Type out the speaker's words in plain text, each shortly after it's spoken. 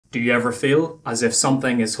Do you ever feel as if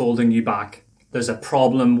something is holding you back? There's a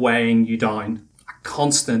problem weighing you down, a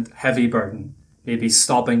constant heavy burden, maybe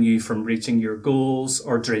stopping you from reaching your goals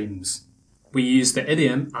or dreams. We use the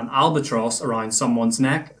idiom an albatross around someone's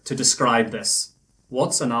neck to describe this.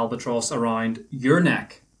 What's an albatross around your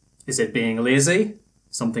neck? Is it being lazy?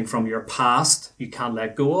 Something from your past you can't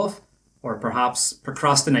let go of? Or perhaps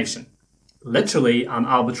procrastination? Literally, an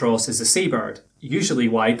albatross is a seabird, usually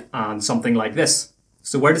white and something like this.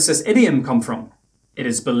 So where does this idiom come from? It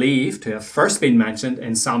is believed to have first been mentioned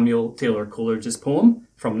in Samuel Taylor Coleridge's poem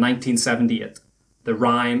from 1978, The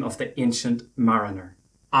Rime of the Ancient Mariner.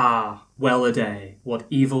 Ah, well a day, what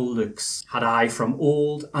evil looks had I from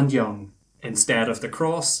old and young. Instead of the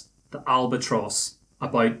cross, the albatross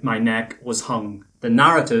about my neck was hung. The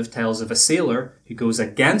narrative tells of a sailor who goes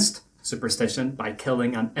against superstition by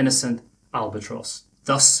killing an innocent albatross,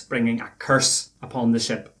 thus bringing a curse upon the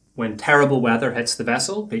ship. When terrible weather hits the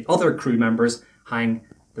vessel, the other crew members hang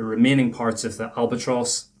the remaining parts of the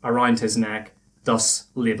albatross around his neck, thus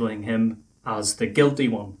labelling him as the guilty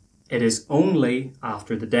one. It is only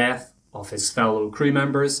after the death of his fellow crew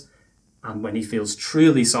members and when he feels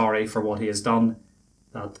truly sorry for what he has done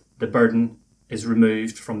that the burden is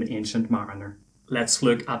removed from the ancient mariner. Let's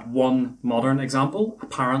look at one modern example,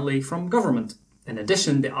 apparently from government. In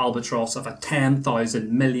addition, the albatross of a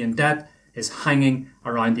 10,000 million debt is hanging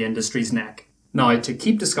around the industry's neck. Now, to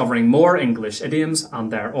keep discovering more English idioms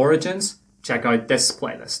and their origins, check out this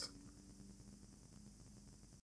playlist.